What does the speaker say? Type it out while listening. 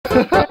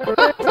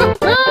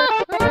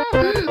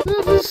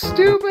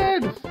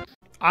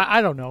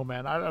I don't know,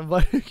 man. I'm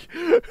like,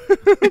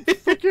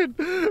 fucking,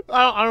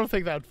 I don't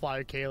think that'd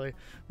fly, Kaylee.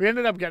 We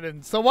ended up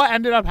getting, so what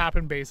ended up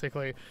happening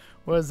basically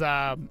was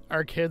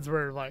our kids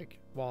were like,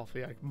 well,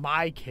 like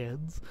my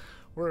kids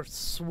were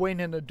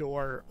swinging a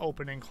door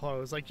open and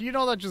close. Like, you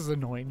know, that's just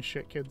annoying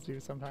shit kids do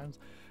sometimes.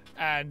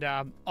 And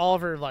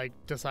Oliver like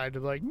decided to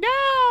be like,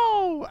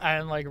 no,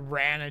 and like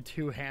ran a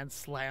two-hand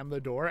slam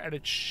the door, and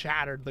it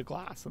shattered the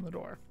glass in the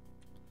door.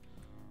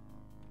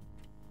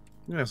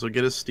 Yeah, so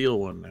get a steel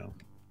one now.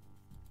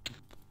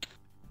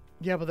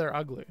 Yeah, but they're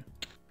ugly.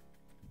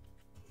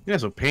 Yeah,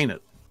 so paint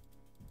it.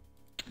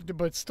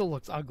 But it still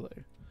looks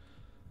ugly.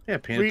 Yeah,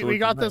 paint it. We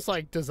got this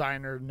like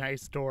designer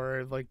nice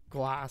door, like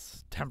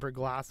glass, tempered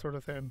glass sort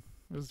of thing.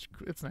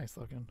 It's nice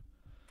looking.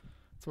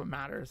 That's what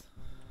matters.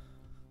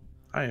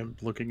 I am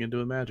looking into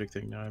a magic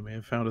thing now. I may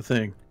have found a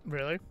thing.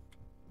 Really?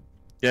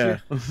 Yeah.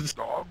 Do you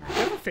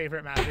have a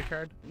favorite magic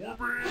card?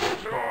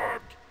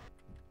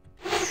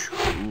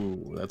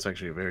 Ooh, that's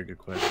actually a very good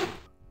question.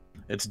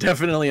 It's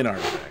definitely an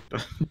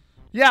artifact.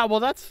 Yeah, well,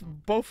 that's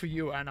both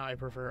you and I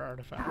prefer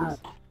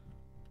artifacts.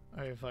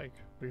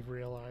 We've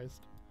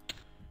realized.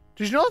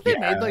 Did you know that they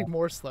made like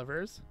more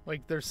slivers?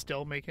 Like they're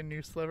still making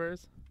new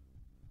slivers?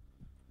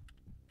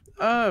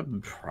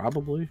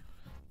 Probably.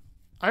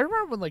 I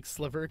remember when like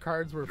sliver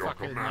cards were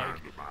fucking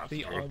like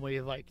the only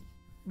like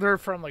they're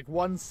from like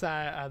one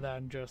set and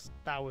then just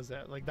that was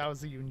it. Like that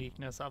was the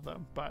uniqueness of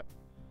them. But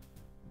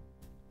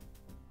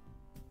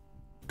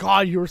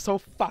God, you were so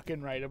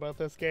fucking right about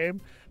this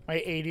game. My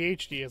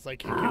ADHD is like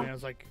kicking in. I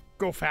was like,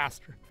 go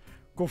faster.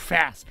 Go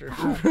faster.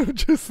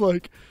 Just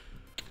like,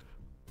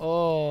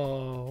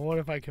 oh, what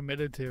have I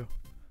committed to?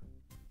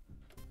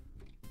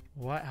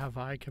 What have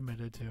I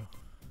committed to?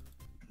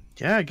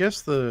 Yeah, I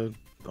guess the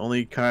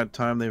only kind of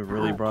time they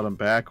really brought them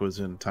back was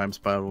in Time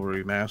Spiral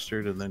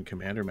Remastered and then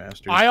Commander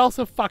Mastered. I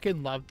also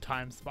fucking love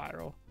Time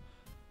Spiral.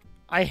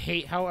 I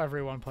hate how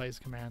everyone plays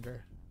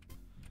Commander.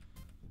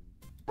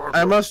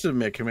 I must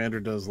admit, Commander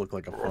does look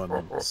like a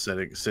fun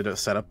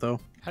setup, though.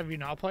 Have you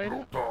not played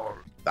it?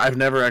 I've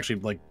never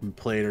actually like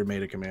played or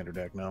made a Commander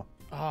deck. No.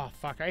 Oh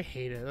fuck, I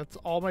hate it. That's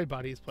all my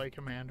buddies play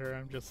Commander.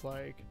 I'm just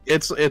like,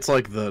 it's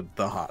like the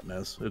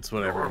hotness. It's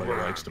what everybody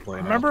likes to play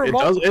now. Remember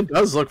it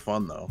does look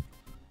fun though.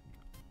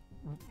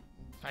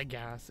 I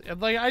guess. And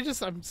like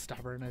I'm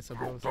stubborn, I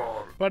suppose.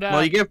 But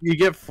well, you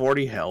get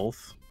 40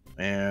 health,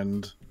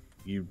 and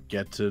you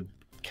get to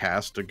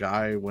cast a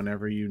guy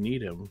whenever you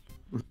need him.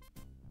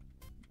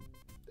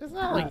 It's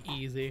not like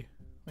easy.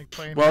 Like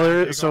playing.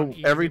 Well, so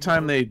every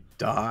time they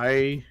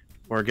die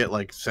or get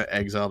like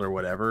exiled or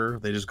whatever,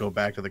 they just go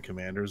back to the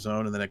commander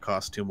zone, and then it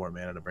costs 2 more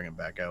mana to bring them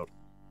back out.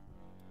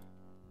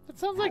 That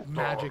sounds like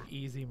Magic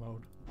Easy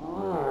mode.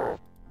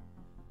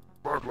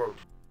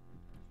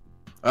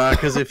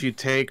 Because if you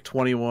take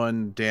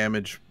 21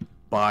 damage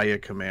by a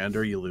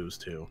commander, you lose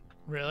 2.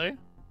 Really?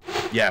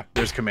 Yeah,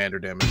 there's commander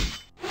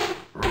damage.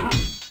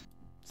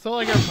 So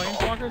like, are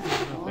planeswalkers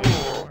even a thing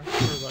anymore?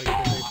 Or, like,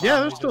 yeah,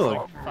 there's still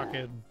like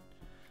fucking.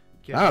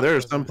 There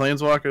are some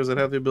planeswalkers that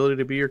have the ability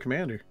to be your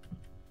commander.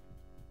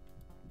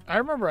 I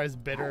remember I was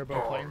bitter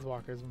about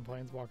planeswalkers when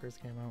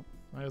planeswalkers came out.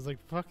 I was like,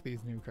 fuck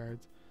these new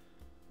cards.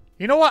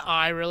 You know what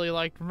I really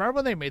liked? Remember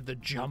when they made the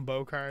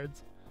jumbo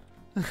cards?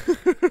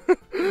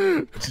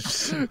 It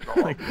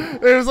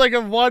was like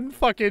a one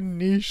fucking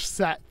niche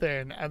set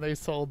thing, and they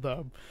sold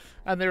them,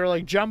 and they were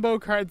like jumbo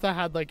cards that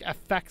had like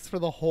effects for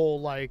the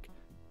whole like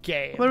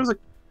game. Well,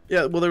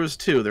 there was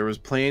 2. There was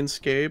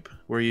Planescape,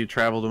 where you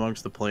traveled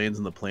amongst the planes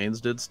and the planes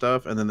did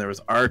stuff, and then there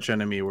was Arch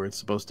Enemy, where it's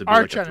supposed to be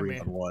like a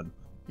 3-on-1.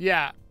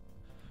 Yeah.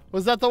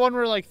 Was that the one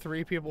where like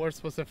 3 people were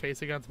supposed to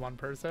face against 1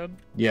 person?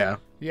 Yeah.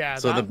 Yeah.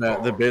 So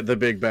the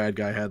big bad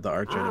guy had the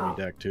Arch Enemy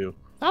deck too.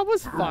 That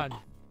was fun.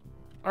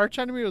 Arch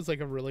Enemy was like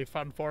a really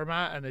fun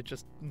format, and it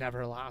just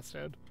never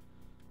lasted.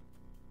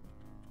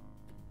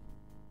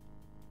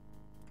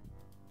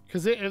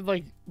 Because it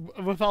like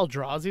with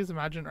Eldrazi's,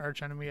 imagine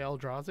Arch Enemy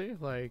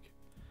Eldrazi, like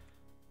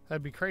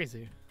that'd be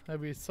crazy.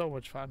 That'd be so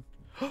much fun.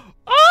 Oh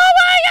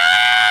my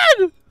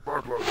god!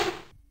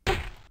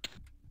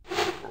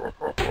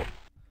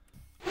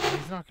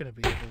 He's not gonna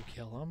be able to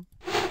kill him.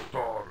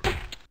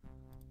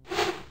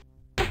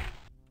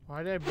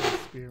 Why did I bring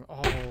spear?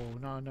 Oh,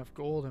 not enough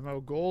gold. I'm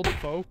out gold,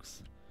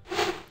 folks.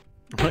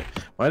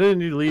 Why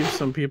didn't you leave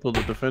some people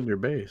to defend your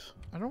base?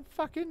 I don't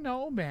fucking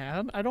know,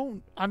 man. I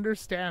don't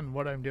understand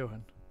what I'm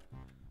doing.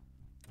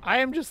 I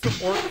am just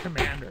the orc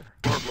commander.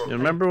 Yeah,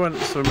 remember when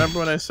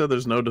I said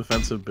there's no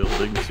defensive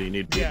buildings, so you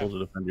need people to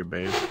defend your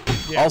base?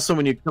 Yeah. Also,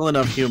 when you kill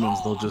enough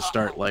humans, they'll just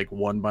start like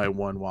one by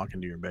one walking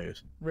to your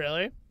base.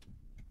 Really?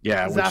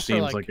 Yeah, which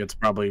seems like it's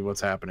probably what's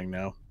happening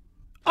now.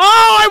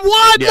 Oh, I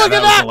won! Yeah, Look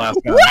at that! Was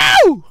the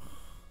last Woo!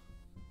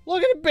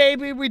 Look at it,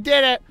 baby. We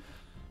did it.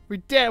 We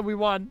did it. We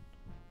won.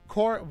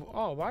 Cory.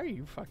 Oh, why are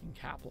you fucking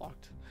cap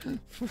locked?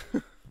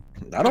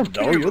 I don't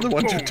know. You're the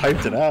one who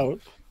typed it out.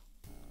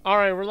 All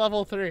right, we're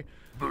level 3.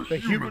 The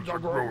humans are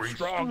growing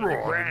strong, and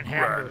the Grand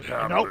Hammer,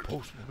 an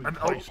outpost will be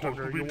placed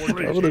under your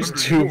jurisdiction. Oh, there's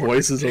two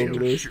voices over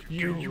this.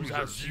 Use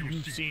as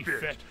you see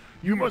fit.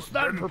 You must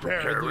then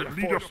prepare and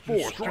lead a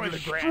force to destroy the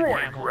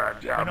Grand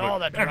Hammer and all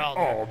that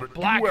dwell there.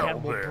 Black Hammer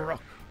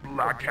Brook.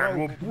 Black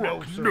Hammer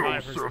Brook, no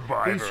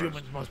survivors. These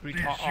humans must be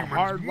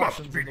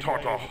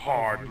taught a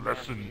hard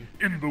lesson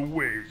in the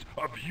ways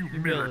of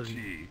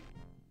humility.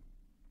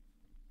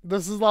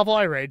 This is level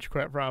I rage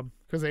quit from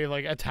because they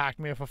like attacked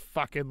me with a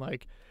fucking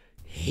like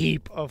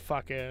heap of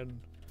fucking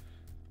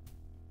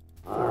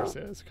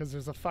forces because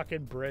there's a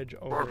fucking bridge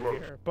over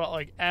here, but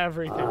like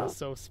everything is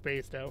so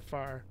spaced out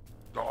far.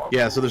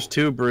 Yeah, so there's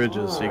two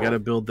bridges, so you gotta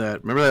build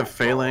that. Remember that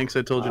phalanx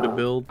I told you to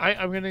build?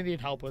 I'm gonna need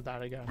help with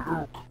that again.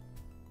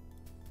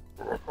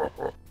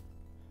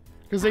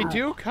 Because they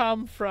do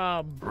come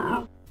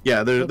from...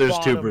 Yeah, there's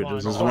two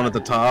bridges. There's one at the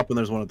top and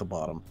there's one at the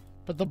bottom.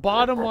 But the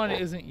bottom one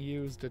isn't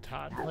used a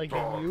ton. Like,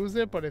 you use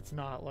it, but it's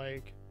not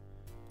like...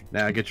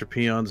 Now get your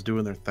peons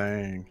doing their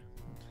thing.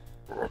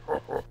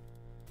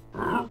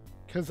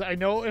 Because I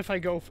know if I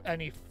go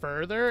any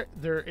further,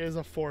 there is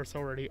a force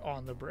already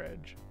on the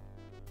bridge.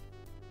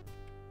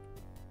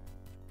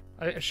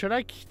 Should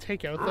I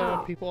take out the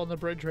people on the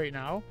bridge right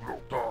now?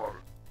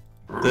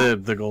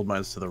 The gold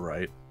mine's to the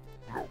right.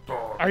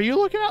 Are you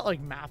looking at like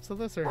maps of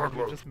this, or have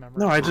you just memorized?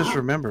 No, I just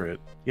remember it.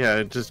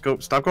 Yeah, just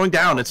stop going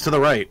down. It's to the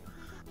right.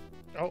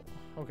 Oh,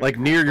 okay. Like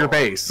near your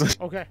base.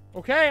 Okay,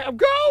 okay, I'm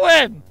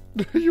going.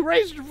 You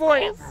raised your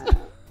voice.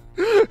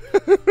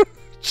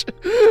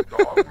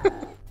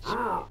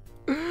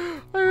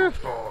 I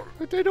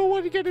don't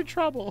want to get in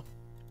trouble.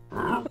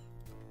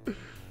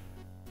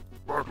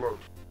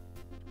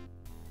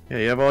 Yeah,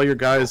 you have all your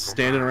guys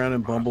standing around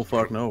in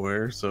bumblefuck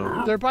nowhere,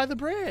 so... They're by the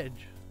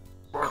bridge.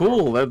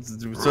 Cool,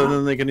 so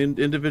then they can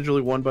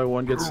individually one by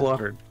one get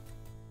slaughtered.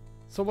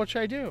 So what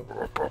should I do?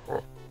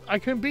 I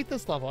couldn't beat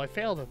this level. I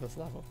failed at this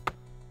level.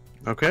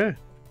 Okay.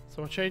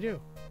 So what should I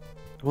do?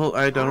 Well,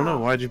 I don't know.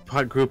 Why'd you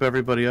group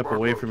everybody up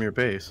away from your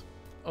base?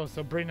 Oh,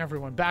 so bring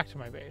everyone back to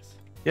my base.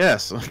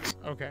 Yes.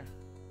 Okay.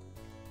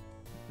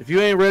 If you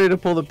ain't ready to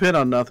pull the pin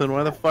on nothing,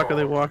 why the fuck are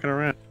they walking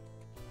around?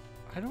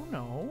 I don't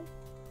know.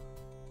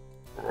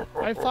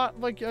 I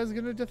thought like I was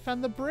gonna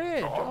defend the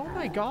bridge. Oh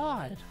my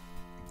god.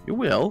 You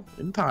will,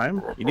 in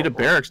time. You need a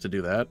barracks to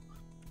do that.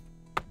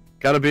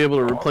 Gotta be able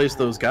to replace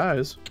those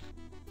guys.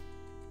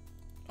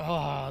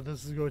 Oh,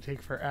 this is gonna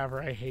take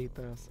forever. I hate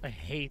this. I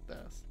hate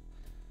this.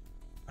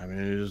 I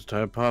mean, you just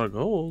type pot of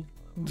gold.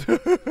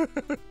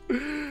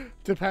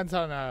 Depends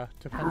on how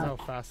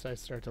fast I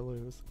start to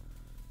lose.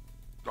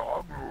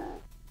 Yeah,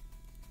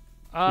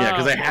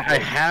 because I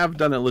have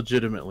done it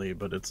legitimately,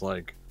 but it's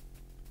like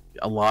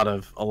a lot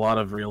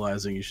of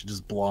realizing you should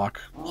just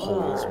block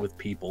holes with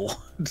people.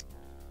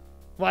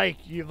 Like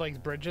you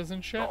like bridges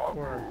and shit,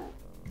 or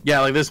yeah,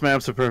 like this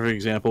map's a perfect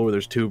example where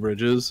there's two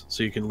bridges,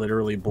 so you can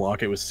literally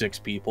block it with 6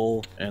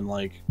 people and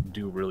like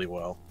do really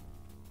well.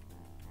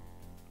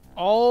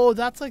 Oh,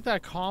 that's like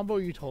that combo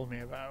you told me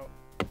about.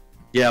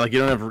 Yeah, like you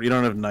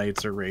don't have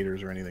knights or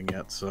raiders or anything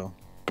yet, so.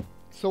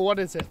 So what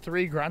is it?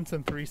 3 grunts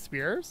and 3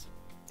 spears?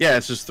 Yeah,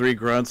 it's just 3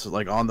 grunts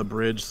like on the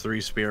bridge,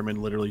 3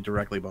 spearmen literally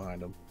directly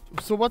behind them.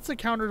 So what's the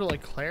counter to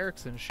like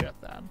clerics and shit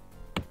then?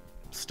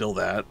 Still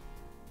that.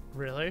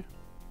 Really?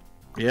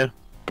 Yeah.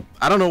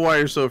 I don't know why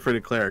you're so afraid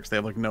of clerics. They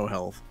have like no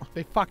health.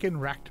 They fucking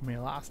wrecked me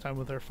last time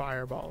with their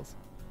fireballs.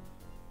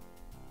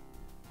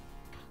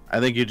 I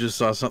think you just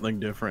saw something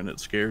different and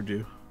it scared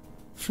you.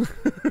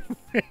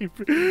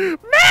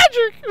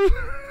 Magic!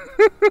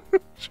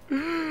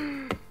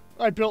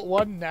 I built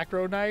one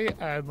Necro Knight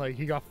and like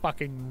he got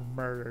fucking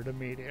murdered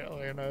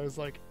immediately, and I was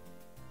like,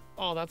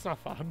 oh, that's not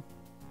fun.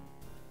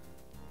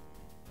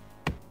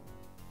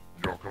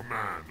 Your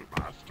command,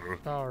 master.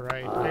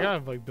 Alright, I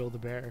gotta like build a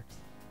barracks.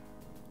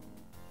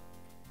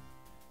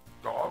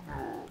 Oh,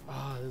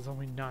 there's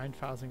only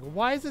 9,000.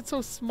 Why is it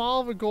so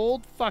small of a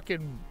gold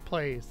fucking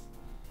place?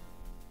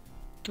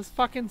 This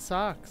fucking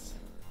sucks.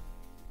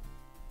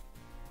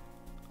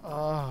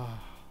 Oh.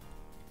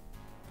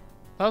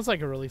 That was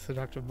like a really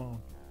seductive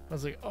moan. I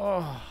was like,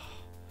 oh,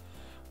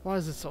 why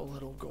is it so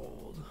little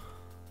gold?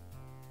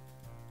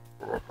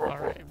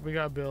 Alright, we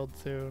gotta build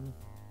soon.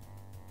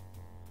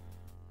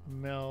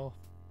 Mill.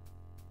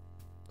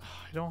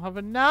 I don't have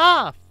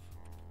enough!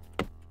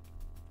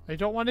 I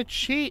don't want to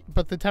cheat,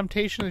 but the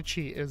temptation to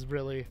cheat is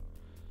really...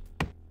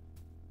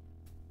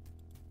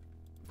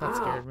 That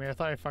scared me. I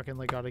thought I fucking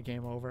like got a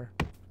game over.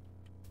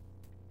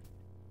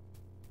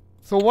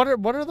 So what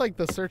are like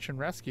the search and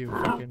rescue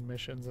fucking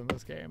missions in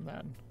this game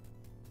then?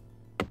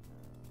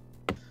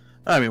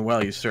 I mean,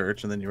 well, you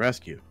search and then you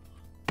rescue.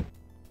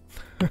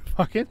 I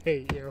fucking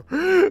hate you.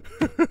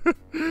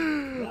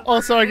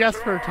 Also, I guess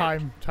for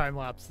time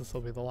lapse, this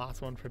will be the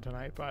last one for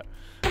tonight. But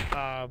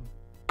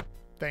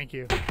thank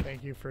you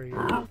for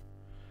your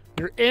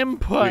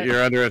input.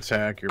 You're under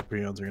attack. Your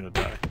peons are gonna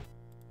die.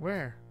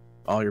 Where?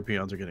 All your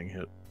peons are getting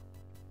hit.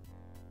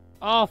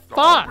 Oh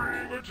fuck!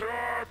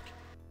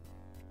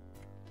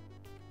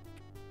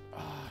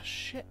 Oh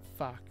shit,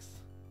 fucks.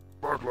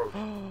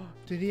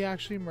 Did he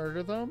actually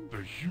murder them?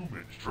 The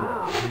humans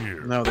from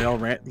here. No, they all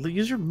ran.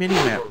 Use your mini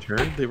map,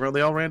 turd.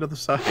 They all ran to the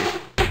side.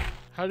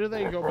 How do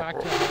they go back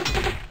to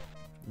him?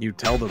 You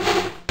tell them.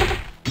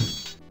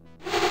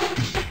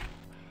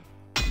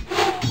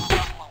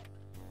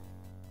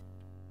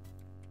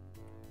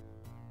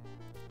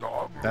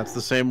 That's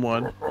the same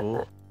one.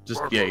 Cool.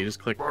 You just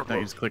click. No,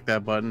 you just click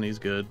that button. He's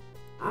good.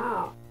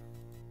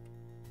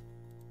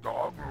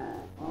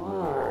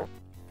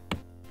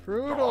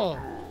 Brutal.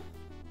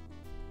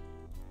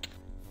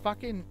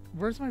 Fucking.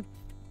 Where's my?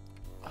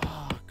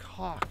 Oh,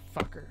 cock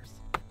fuckers.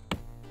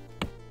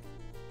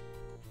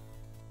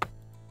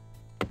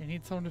 I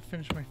need someone to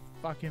finish my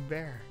fucking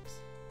barracks.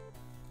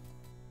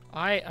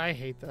 I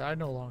hate that. I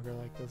no longer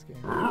like this game.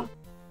 I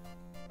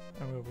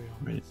will be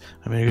honest.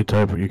 I mean, you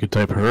could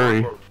type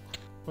hurry.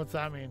 What's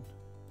that mean?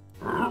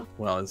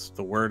 Well, it's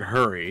the word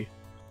hurry.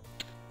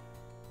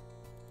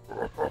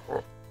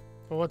 But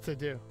what's it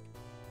do?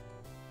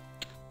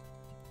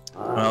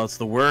 Well, it's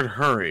the word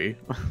hurry.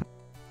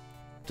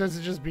 Does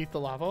it just beat the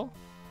level?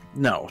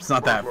 No, it's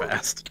not that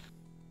fast.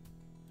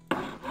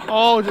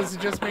 Oh, does it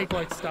just make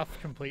like stuff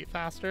complete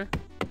faster?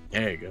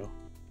 There you go.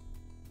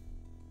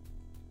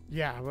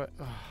 Yeah, but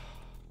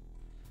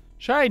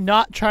should I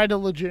not try to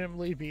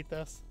legitimately beat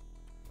this?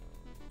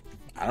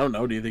 I don't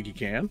know. Do you think you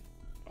can?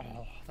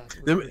 Oh, that's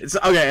rude. It's,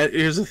 okay,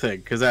 here's the thing,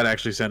 because that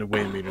actually sounded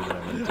way meaner than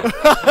I meant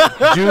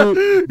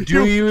to.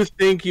 Do you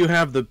think you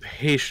have the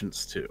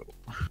patience to?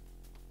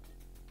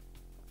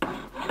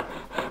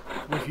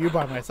 With you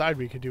by my side,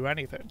 we could do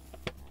anything.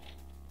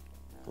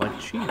 Like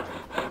cheat.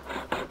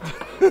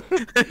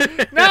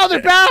 Now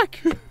they're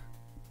back!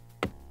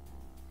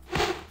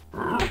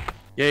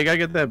 Yeah, you gotta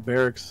get that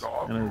barracks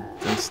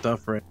and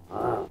stuff right.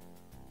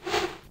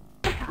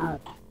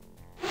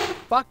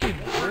 Fucking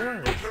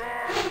words.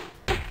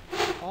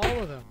 All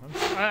of them.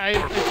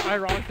 It's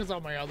ironic because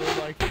on my other,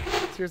 like,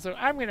 seriously,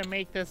 I'm gonna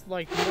make this,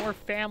 like, more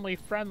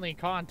family-friendly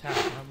content.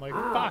 And I'm like,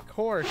 fuck,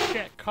 horse,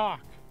 shit,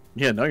 cock.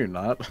 Yeah, no, you're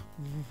not.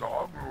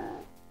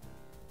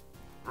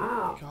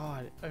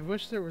 God, I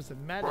wish there was a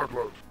medic.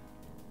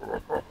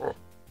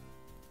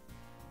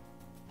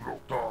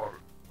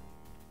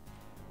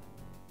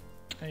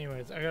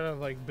 Anyways, I gotta,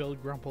 like,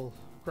 build grumple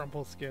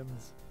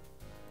skins.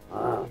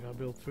 I gotta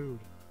build food.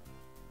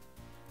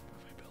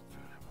 If I build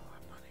food, I will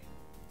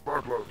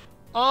have money.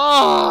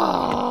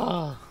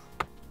 Oh!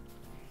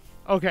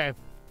 Okay.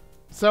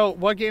 So,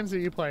 what games are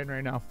you playing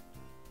right now?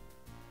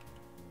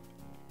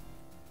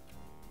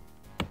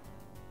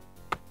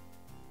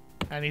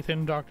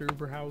 Anything Dr.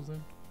 Uberhausen?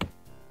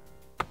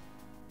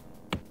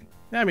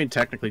 Yeah, I mean,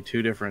 technically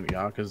 2 different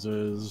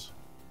Yakuzas.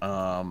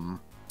 Are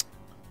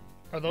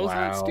those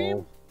on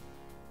Steam?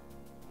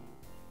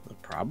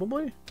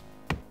 Probably.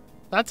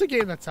 That's a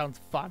game that sounds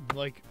fun,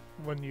 like,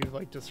 when you,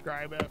 like,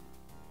 describe it.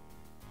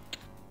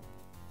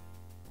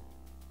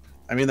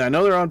 I mean, I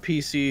know they're on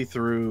PC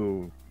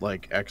through,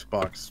 like,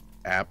 Xbox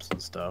apps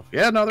and stuff.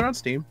 Yeah, no, they're on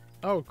Steam.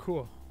 Oh,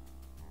 cool.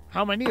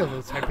 How many of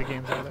those type of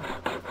games are there?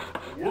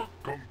 Work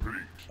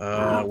complete.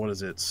 What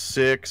is it?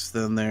 6,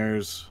 then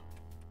there's...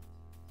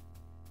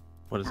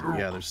 What is it?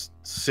 Yeah, there's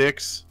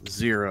 6,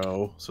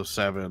 0, so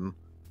 7.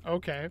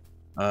 Okay.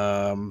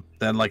 Then,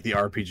 like, the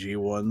RPG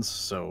ones,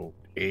 so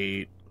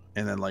 8,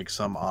 and then, like,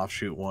 some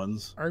offshoot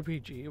ones.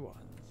 RPG ones.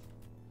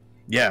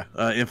 Yeah,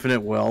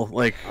 Infinite Wealth,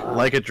 like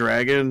a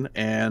Dragon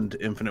and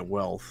Infinite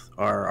Wealth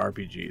are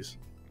RPGs,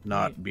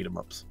 not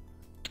beat-em-ups.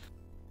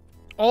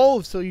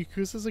 Oh, so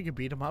Yakuza's like a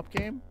beat-em-up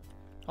game?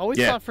 I always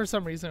Yeah. thought for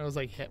some reason it was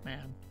like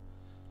Hitman.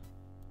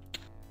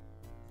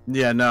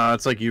 Yeah, no,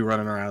 it's like you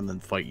running around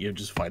and fight. You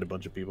just fight a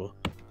bunch of people.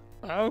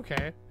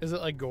 Okay. Is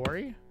it like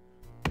gory?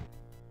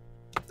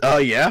 Oh,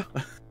 yeah.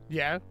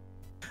 Yeah.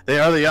 They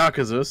are the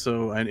Yakuza,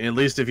 so and at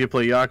least if you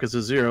play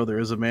Yakuza 0, there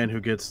is a man who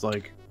gets,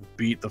 like,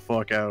 beat the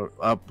fuck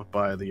up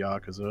by the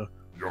Yakuza.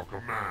 Your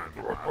command,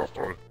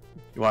 Master.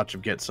 You watch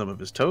him get some of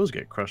his toes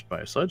get crushed by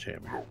a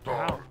sledgehammer.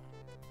 Wow.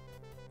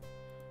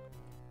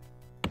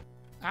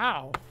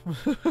 Ow.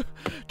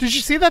 Did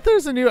you see that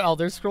there's a new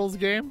Elder Scrolls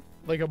game?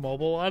 Like a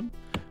mobile one?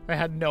 I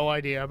had no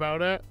idea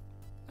about it.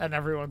 And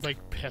everyone's like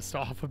pissed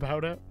off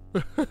about it.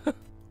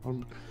 Why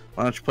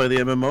don't you play the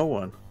MMO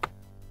one?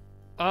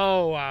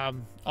 Oh,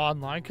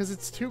 online? Because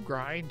it's too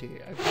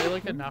grindy. I play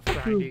like enough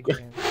grindy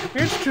games.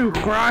 It's too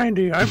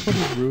grindy. I put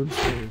in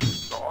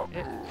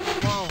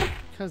RuneScape. Well,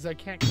 because I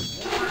can't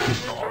commit.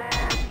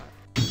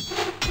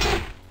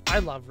 I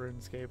love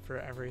RuneScape for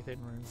everything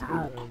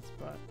RuneScape is,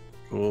 but...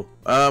 Cool.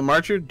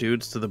 March your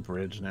dudes to the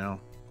bridge now.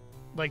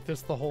 Like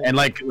this the whole... And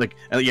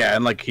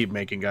keep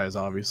making guys,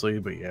 obviously,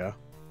 but yeah.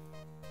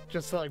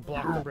 Just to like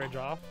block the bridge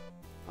off?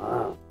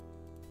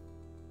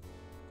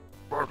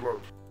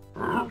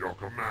 Your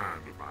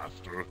command,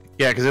 Master.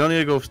 Yeah, because they don't need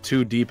to go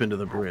too deep into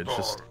the bridge.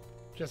 Just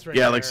right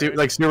yeah, there, like see,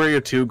 right? see where your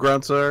 2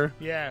 grunts are.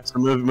 Yeah. So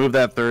move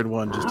that 3rd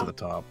one just to the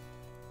top.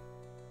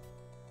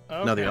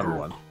 Okay. No, the other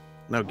one.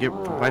 No,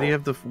 why do you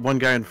have the one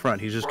guy in front?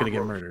 He's just gonna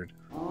get murdered.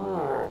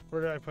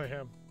 Where did I put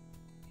him?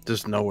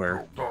 Just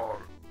nowhere.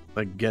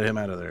 Like, get him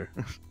out of there.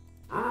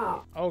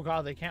 Oh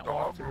god, they can't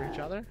walk through each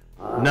other?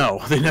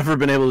 No, they've never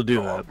been able to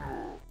do that.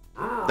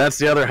 That's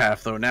the other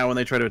half, though. Now when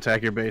they try to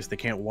attack your base, they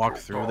can't walk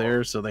through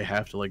there, so they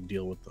have to, like,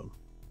 deal with them.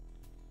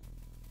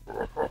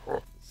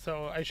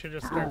 So I should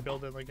just start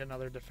building, like,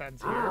 another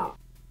defense here.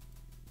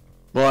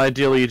 Well,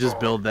 ideally, you just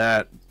build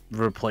that,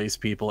 replace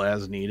people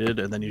as needed,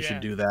 and then you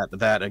should do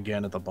that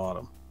again at the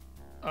bottom.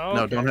 Oh,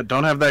 no, okay.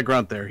 don't have that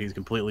grunt there. He's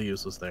completely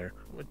useless there.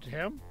 With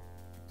him?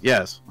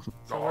 Yes.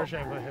 So where should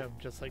I put him?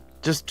 Just like...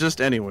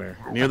 Just anywhere.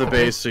 Near the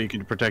base so you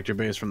can protect your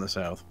base from the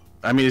south.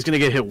 I mean, he's gonna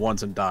get hit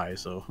once and die,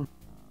 so...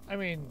 I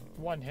mean,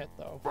 one hit,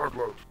 though.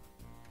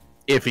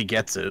 If he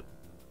gets it.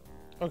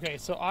 Okay,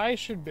 so I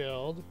should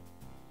build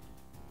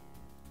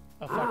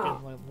a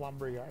fucking like,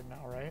 lumberyard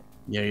now, right?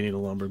 Yeah, you need a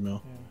lumber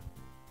mill. Yeah.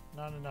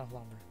 Not enough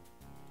lumber.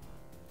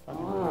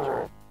 Fucking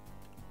lumber.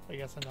 I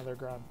guess another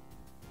grunt.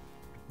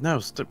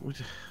 No,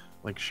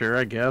 like, sure,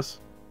 I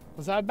guess.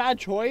 Was that a bad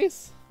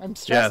choice? I'm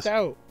stressed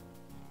out.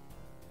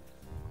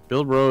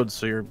 Build roads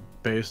so your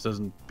base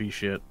doesn't be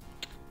shit.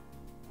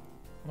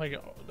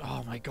 Like,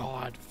 oh my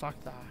god, fuck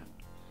that.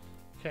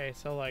 Okay,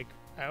 so like,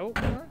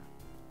 out more?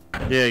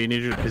 Yeah, you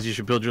need because you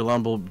should build your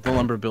the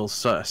lumber mill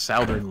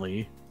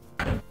southernly.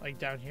 Like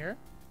down here?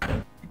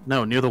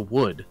 No, near the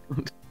wood.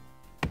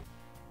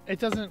 It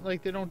doesn't,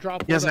 like, they don't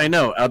drop wood. Yes, I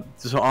know.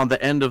 So on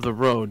the end of the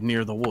road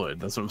near the wood.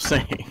 That's what I'm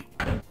saying.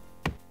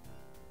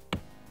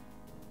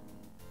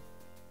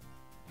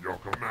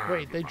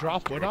 Wait, they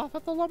drop wood off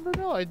at the lumber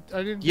mill? I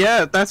didn't...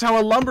 Yeah, that's how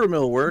a lumber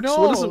mill works. No,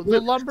 what is it? the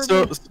lumber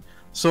mill...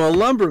 So a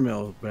lumber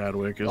mill,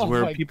 Badwick, is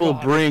where people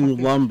bring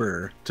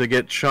lumber to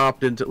get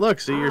chopped into... Look,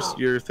 see,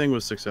 your thing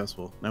was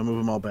successful. Now move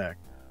them all back.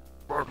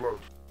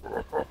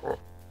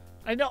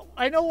 I know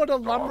what a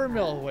lumber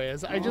mill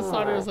is. I just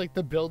thought it was like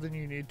the building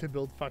you need to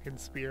build fucking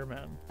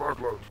spearmen.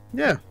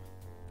 Yeah.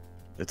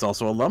 It's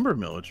also a lumber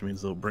mill, which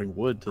means they'll bring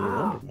wood to the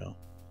lumber mill.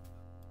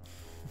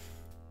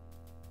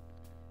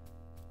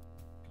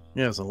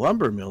 Yes, a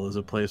lumber mill is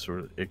a place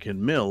where it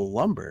can mill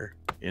lumber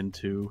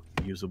into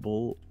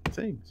usable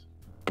things.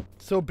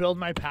 So build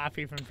my path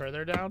even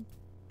further down?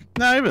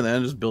 No, even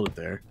then, just build it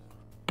there.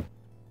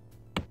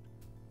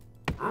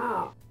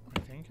 I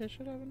think I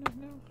should have enough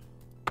now.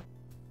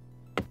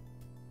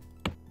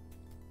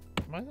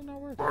 Why is it not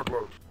working?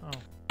 Oh.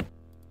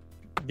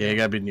 Yeah, you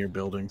gotta be near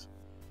buildings.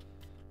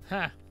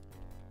 Huh.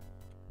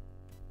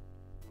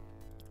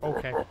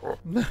 Okay.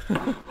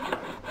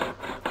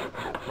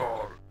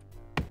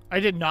 I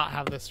did not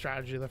have this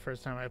strategy the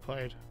first time I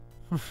played.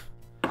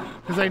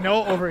 Because I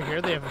know over here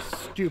they have a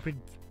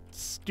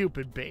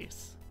stupid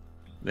base.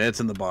 It's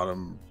in the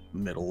bottom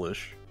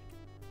middle-ish.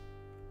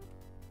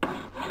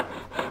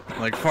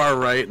 Like far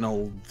right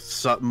and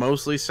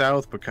mostly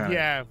south, but kind of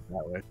that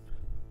way.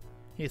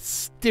 He's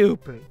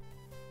stupid.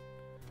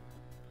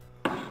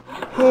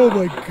 Oh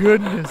my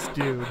goodness,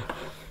 dude.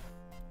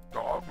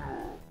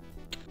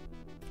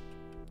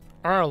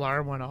 Our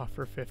alarm went off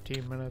for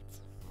 15 minutes.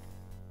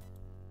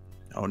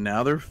 Oh,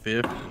 now they're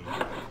 50.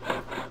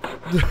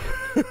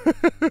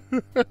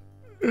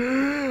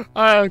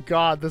 Oh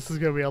god, this is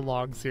gonna be a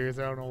long series.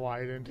 I don't know why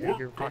I didn't take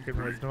your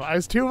fucking wisdom. I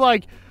was too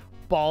like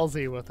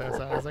ballsy with this.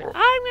 I was like,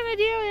 I'm gonna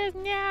do this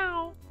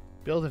now.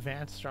 Build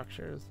advanced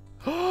structures.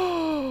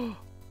 That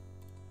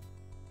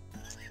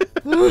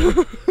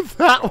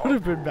would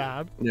have been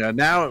bad.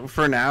 Yeah,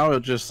 for now,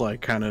 it'll just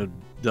like kind of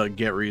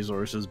get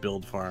resources,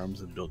 build farms,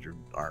 and build your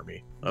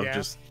army of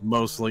just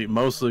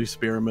mostly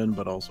spearmen,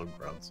 but also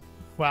grunts.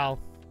 Well,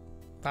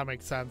 that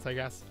makes sense, I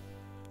guess.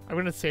 I'm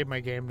gonna save my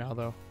game now,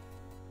 though.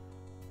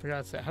 For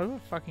God's sake, how do I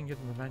fucking get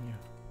in the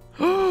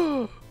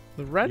menu?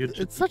 The red,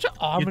 it's such an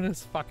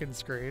ominous fucking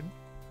screen.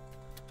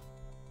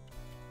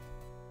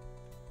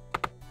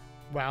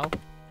 Well,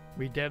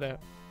 we did it.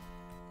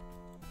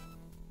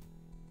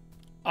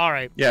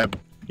 Alright. Yeah,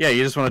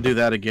 you just want to do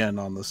that again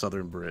on the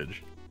southern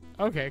bridge.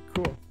 Okay,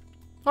 cool.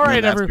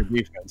 Alright, that's your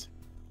defense.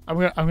 I'm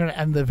gonna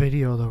end the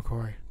video though,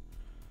 Cory.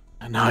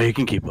 No, you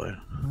can keep playing.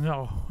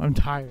 No, I'm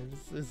tired.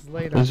 It's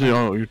late.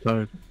 Oh, you're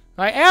tired.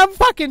 I am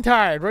fucking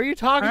tired. What are you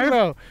talking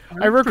about?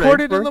 I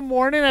recorded in the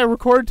morning. I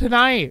record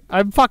tonight.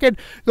 I'm fucking...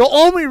 The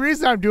only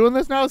reason I'm doing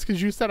this now is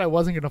because you said I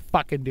wasn't going to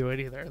fucking do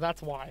it either.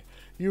 That's why.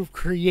 You've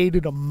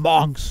created a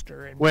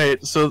monster.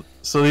 Wait, so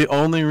the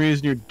only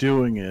reason you're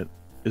doing it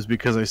is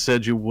because I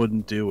said you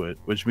wouldn't do it,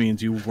 which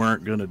means you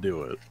weren't going to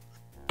do it.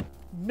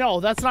 No,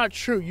 that's not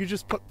true. You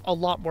just put a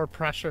lot more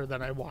pressure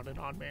than I wanted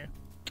on me.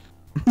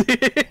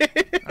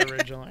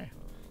 Originally.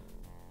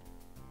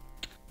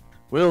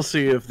 We'll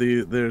see if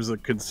there's a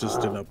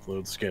consistent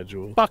upload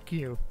schedule. Fuck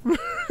you.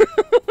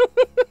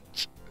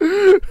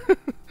 I'm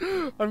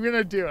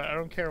gonna do it. I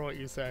don't care what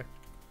you say.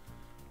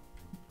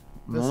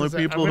 The only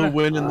people who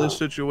win in this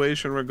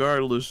situation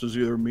regardless is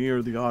either me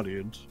or the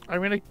audience.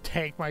 I'm gonna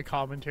tank my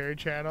commentary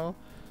channel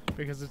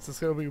because it's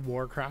just gonna be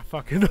Warcraft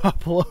fucking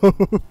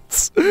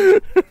uploads.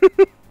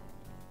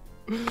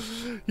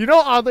 You know,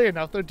 oddly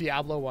enough though,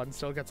 Diablo 1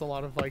 still gets a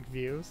lot of like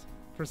views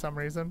for some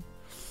reason.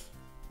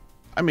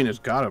 I mean, it's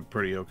got a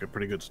pretty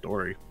good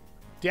story.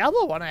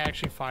 Diablo 1 I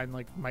actually find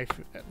like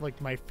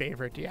my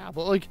favorite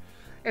Diablo. Like,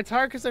 It's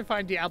hard because I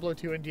find Diablo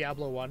 2 and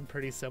Diablo 1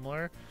 pretty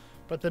similar,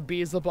 but the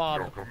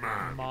Beelzebub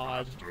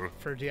mod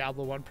for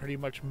Diablo 1 pretty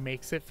much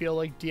makes it feel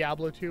like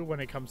Diablo 2 when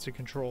it comes to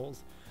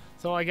controls.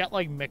 So I get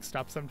like mixed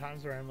up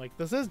sometimes where I'm like,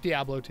 this is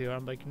Diablo 2.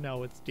 I'm like,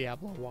 no, it's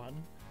Diablo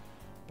 1.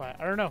 But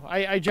I don't know.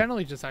 I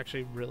generally just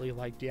actually really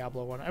like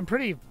Diablo 1. I'm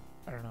pretty,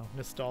 I don't know,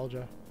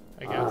 nostalgia,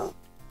 I guess,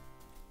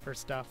 for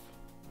stuff.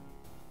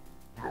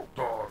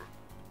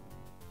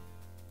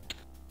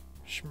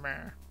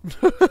 Schmer.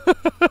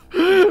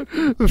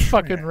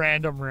 Fucking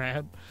random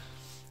rant.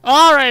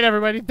 All right,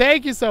 everybody.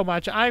 Thank you so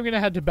much. I'm going to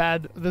head to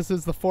bed. This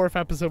is the 4th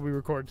episode we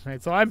recorded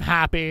tonight, so I'm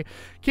happy.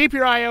 Keep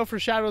your eye out for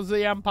Shadows of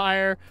the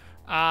Empire,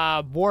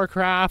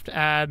 Warcraft,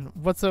 and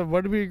what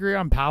did we agree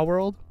on? Power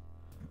World?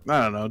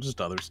 I don't know,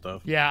 just other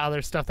stuff. Yeah,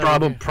 other stuff.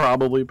 That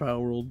probably Power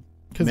World.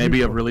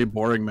 Maybe a really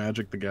boring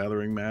Magic the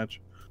Gathering match.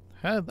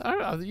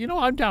 You know,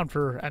 I'm down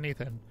for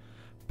anything.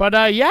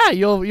 But yeah,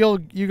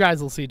 you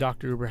guys will see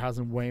Dr.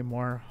 Uberhausen way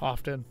more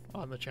often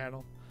on the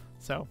channel.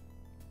 So,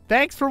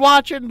 thanks for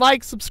watching.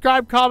 Like,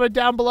 subscribe, comment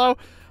down below.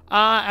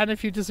 And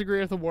if you disagree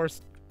with the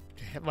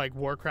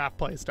Warcraft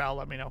playstyle,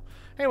 let me know.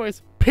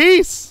 Anyways,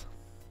 peace.